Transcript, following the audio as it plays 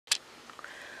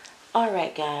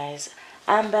Alright guys,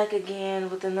 I'm back again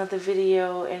with another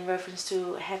video in reference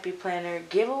to Happy Planner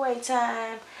giveaway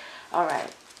time.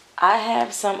 Alright, I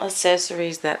have some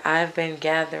accessories that I've been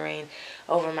gathering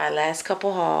over my last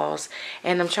couple hauls,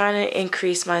 and I'm trying to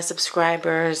increase my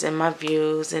subscribers and my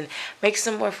views and make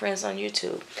some more friends on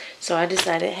YouTube. So I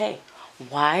decided, hey,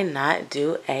 why not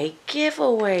do a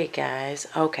giveaway, guys?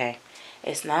 Okay,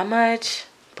 it's not much,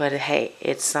 but hey,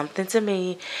 it's something to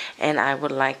me, and I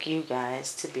would like you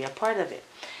guys to be a part of it.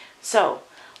 So,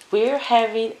 we're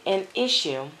having an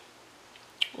issue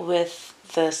with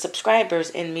the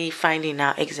subscribers and me finding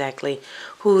out exactly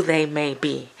who they may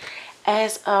be.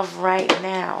 As of right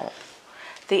now,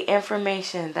 the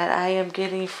information that I am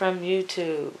getting from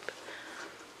YouTube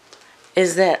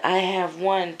is that I have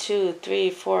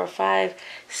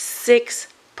 6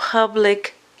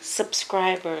 public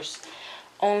subscribers.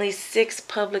 Only 6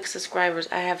 public subscribers.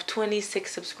 I have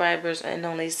 26 subscribers and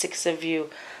only 6 of you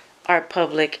are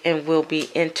public and will be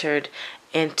entered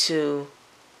into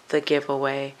the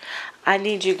giveaway. I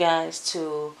need you guys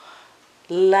to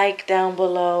like down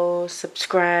below,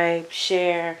 subscribe,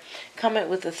 share, comment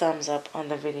with a thumbs up on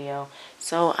the video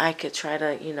so I could try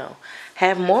to,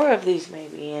 have more of these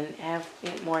maybe and have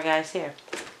more guys here.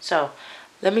 So,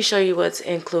 let me show you what's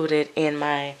included in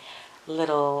my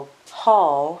little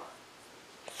haul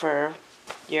for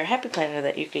your Happy Planner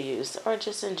that you could use, or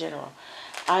just in general.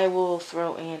 I will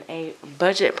throw in a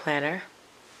budget planner,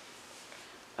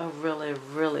 a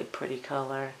really pretty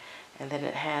color, and then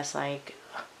it has like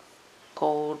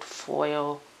gold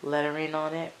foil lettering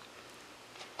on it.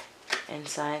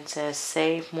 Inside says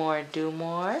save more, do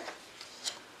more,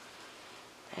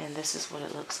 and this is what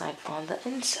it looks like on the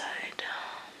inside.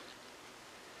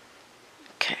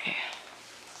 Okay.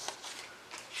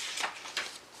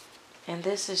 And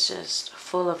this is just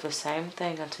full of the same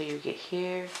thing until you get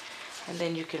here. And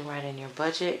then you can write in your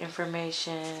budget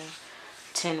information,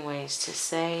 10 ways to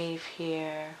save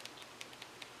here.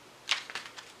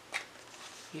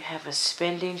 You have a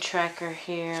spending tracker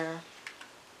here.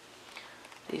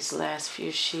 These last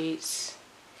few sheets.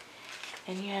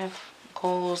 And you have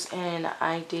goals and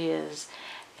ideas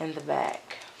in the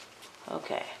back.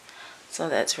 Okay, so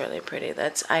that's really pretty.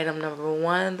 That's item number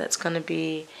 1 that's going to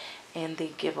be in the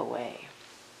giveaway.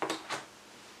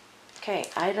 Okay,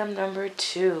 item number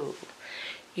 2.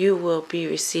 You will be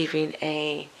receiving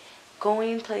a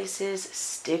Going Places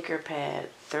sticker pad,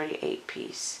 38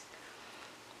 piece.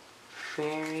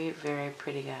 Very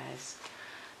pretty, guys.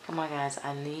 Come on, guys.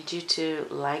 I need you to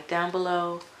like down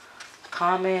below,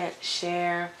 comment,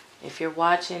 share. If you're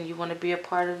watching, you want to be a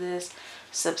part of this,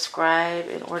 subscribe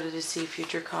in order to see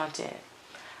future content.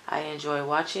 I enjoy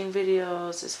watching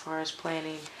videos as far as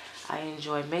planning. I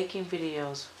enjoy making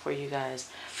videos for you guys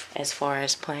as far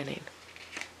as planning.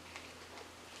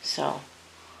 So,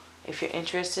 if you're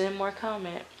interested in more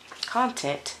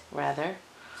content,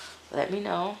 let me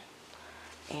know.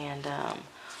 And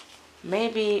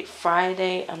maybe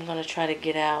Friday I'm going to try to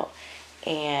get out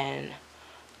and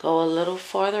go a little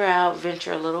farther out,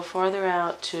 venture a little farther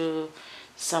out to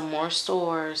some more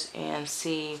stores and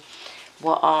see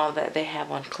what all that they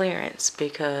have on clearance,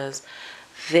 because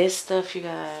this stuff, you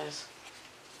guys,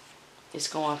 is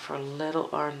going for little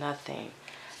or nothing,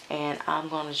 and I'm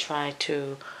going to try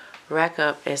to rack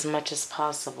up as much as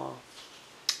possible,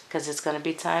 because it's going to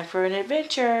be time for an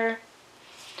adventure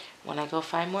when I go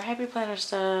find more Happy Planner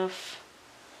stuff.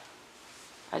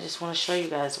 I just want to show you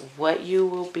guys what you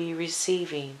will be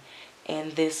receiving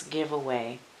in this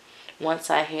giveaway once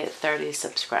I hit 30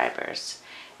 subscribers.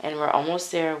 And we're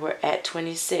almost there. We're at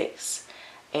 26.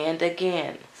 And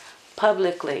again,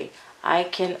 publicly, I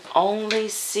can only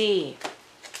see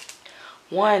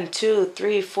 1, 2,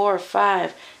 3, 4,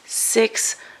 5,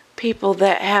 6 people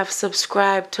that have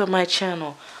subscribed to my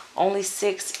channel. Only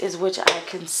 6 is which I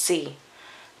can see,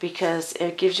 because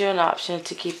it gives you an option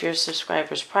to keep your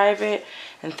subscribers private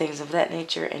and things of that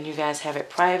nature, and you guys have it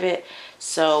private.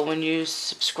 So when you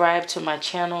subscribe to my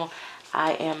channel,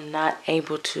 I am not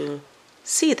able to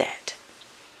see that.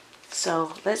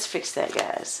 So let's fix that,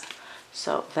 guys.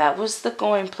 So that was the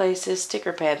Going Places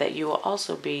sticker pad that you will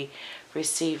also be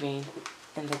receiving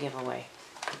in the giveaway.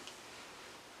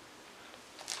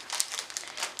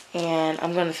 And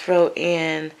I'm going to throw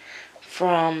in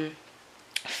from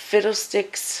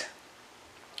Fiddlesticks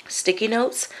sticky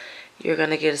notes. You're going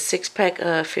to get a 6-pack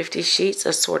of 50 sheets,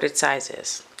 assorted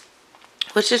sizes,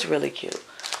 which is really cute.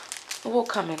 It will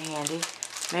come in handy.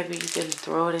 Maybe you can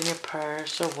throw it in your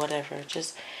purse or whatever.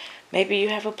 Just maybe you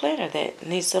have a planner that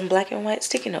needs some black and white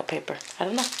sticky note paper. I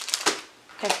don't know.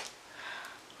 Okay.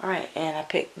 Alright, and I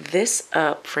picked this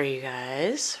up for you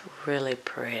guys. Really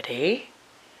pretty.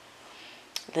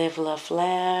 Live, Love,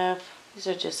 Laugh. These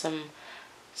are just some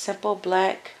simple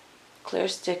black clear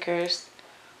stickers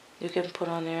you can put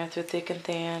on there through thick and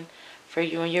thin for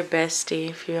you and your bestie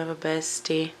if you have a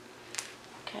bestie.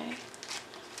 Okay,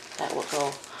 that will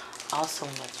go awesome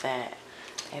with that.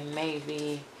 And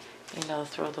maybe, you know,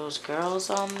 throw those girls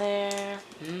on there.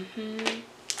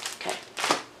 Okay.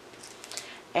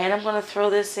 And I'm going to throw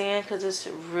this in because it's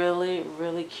really,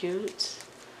 really cute.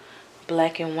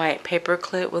 Black and white paper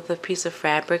clip with a piece of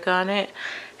fabric on it.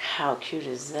 How cute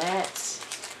is that?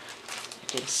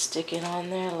 You can stick it on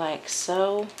there like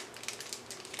so.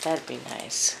 That'd be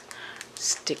nice.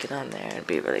 Stick it on there and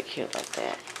be really cute like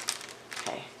that.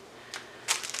 Okay.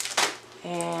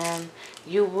 And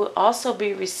you will also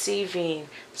be receiving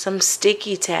some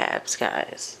sticky tabs,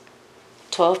 guys.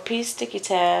 12-piece sticky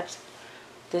tabs.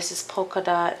 This is polka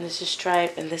dot and this is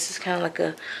stripe and this is kind of like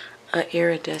a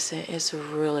iridescent. It's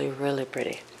really, really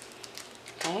pretty.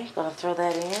 Okay, gonna throw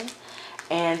that in.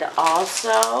 And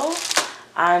also,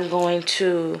 I'm going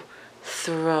to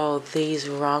throw these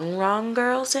Wrong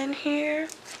girls in here.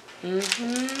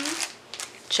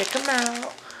 Check them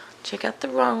out. Check out the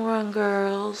Wrong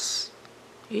girls.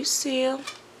 You see them.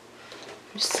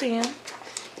 You see them.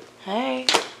 Hey.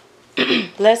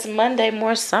 Less Monday,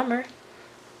 more summer.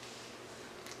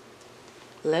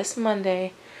 Less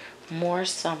Monday, more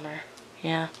summer.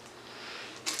 Yeah.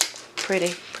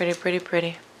 Pretty, pretty, pretty,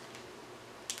 pretty.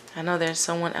 I know there's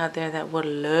someone out there that would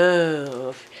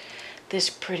love this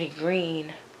pretty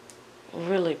green.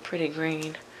 Really pretty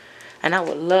green. And I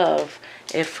would love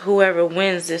if whoever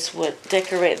wins this would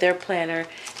decorate their planner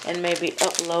and maybe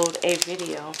upload a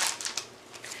video.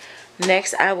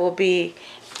 Next, I will be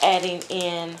adding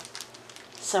in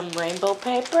some rainbow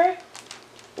paper,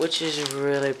 which is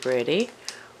really pretty.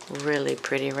 Really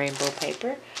pretty rainbow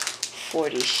paper.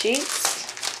 40 sheets.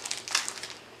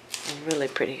 Really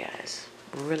pretty, guys.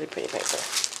 Really pretty paper.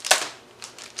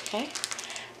 Okay.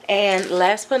 And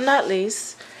last but not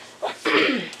least,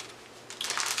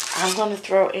 I'm going to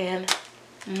throw in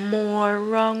more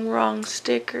Wrong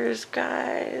stickers,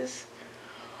 guys.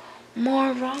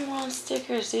 More Wrong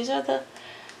stickers. These are the,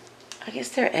 I guess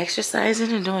they're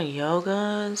exercising and doing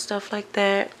yoga and stuff like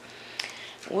that.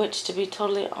 Which, to be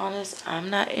totally honest, I'm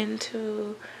not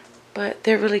into. But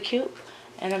they're really cute.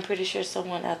 And I'm pretty sure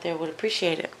someone out there would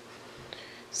appreciate it.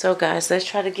 So guys, let's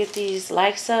try to get these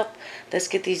likes up. Let's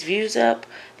get these views up.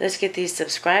 Let's get these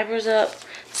subscribers up.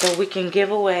 So we can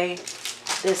give away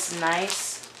this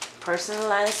nice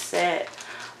personalized set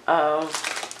of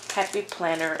Happy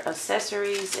Planner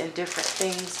accessories and different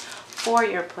things for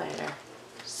your planner.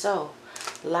 So,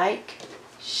 like,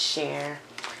 share,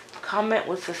 comment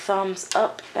with the thumbs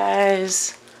up,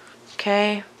 guys.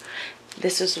 Okay?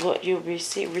 This is what you'll be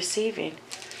receiving.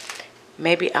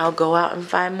 Maybe I'll go out and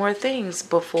find more things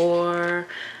before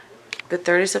the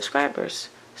 30 subscribers.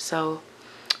 So,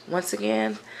 once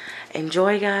again,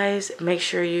 enjoy, guys. Make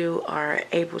sure you are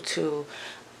able to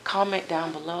comment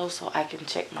down below so I can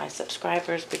check my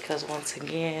subscribers, because once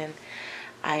again,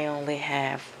 I only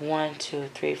have 1, 2,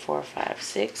 3, 4, 5,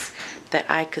 6 that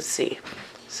I could see.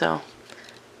 So,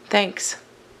 thanks.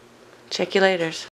 Check you later.